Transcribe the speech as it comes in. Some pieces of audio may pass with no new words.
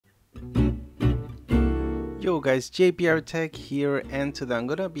Yo guys, JPR Tech here, and today I'm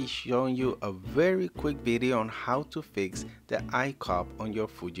gonna be showing you a very quick video on how to fix the eye cup on your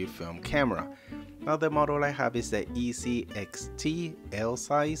Fujifilm camera. Now the model I have is the EC-XT L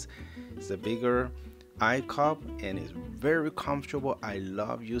size. It's a bigger eye cup and it's very comfortable. I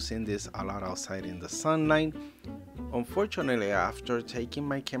love using this a lot outside in the sunlight. Unfortunately, after taking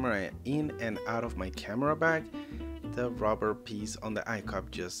my camera in and out of my camera bag, the rubber piece on the eye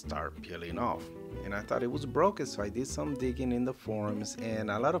cup just started peeling off. And I thought it was broken, so I did some digging in the forums, and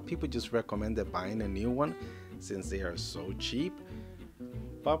a lot of people just recommended buying a new one since they are so cheap.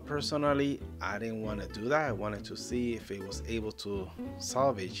 But personally, I didn't want to do that. I wanted to see if it was able to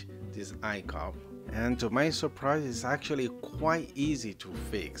salvage this eye cup, and to my surprise, it's actually quite easy to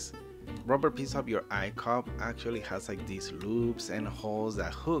fix. Rubber piece of your eye cup actually has like these loops and holes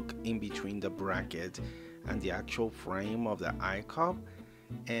that hook in between the bracket and the actual frame of the eye cup.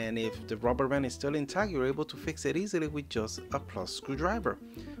 And if the rubber band is still intact, you're able to fix it easily with just a plus screwdriver.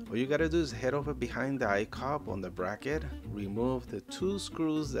 All you gotta do is head over behind the eye cup on the bracket, remove the two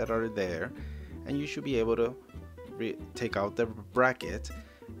screws that are there, and you should be able to take out the bracket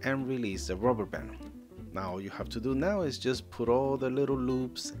and release the rubber band. Now all you have to do now is just put all the little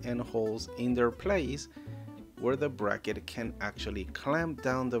loops and holes in their place where the bracket can actually clamp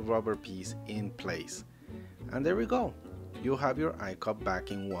down the rubber piece in place. And there we go. You'll have your eye cup back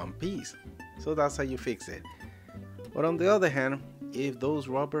in one piece. So that's how you fix it. But on the other hand, if those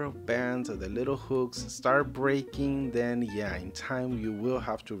rubber bands or the little hooks start breaking, then yeah, in time you will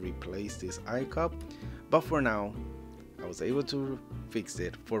have to replace this eye cup. But for now, I was able to fix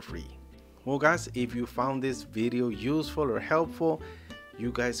it for free. Well guys, if you found this video useful or helpful,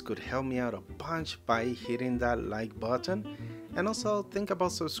 you guys could help me out a bunch by hitting that like button. And also think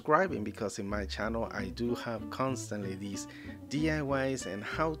about subscribing, because in my channel I do have constantly these DIYs and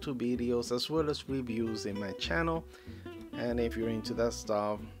how-to videos as well as reviews in my channel. And if you're into that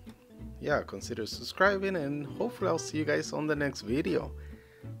stuff, yeah, consider subscribing, and hopefully I'll see you guys on the next video.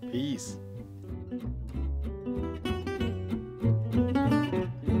 Peace.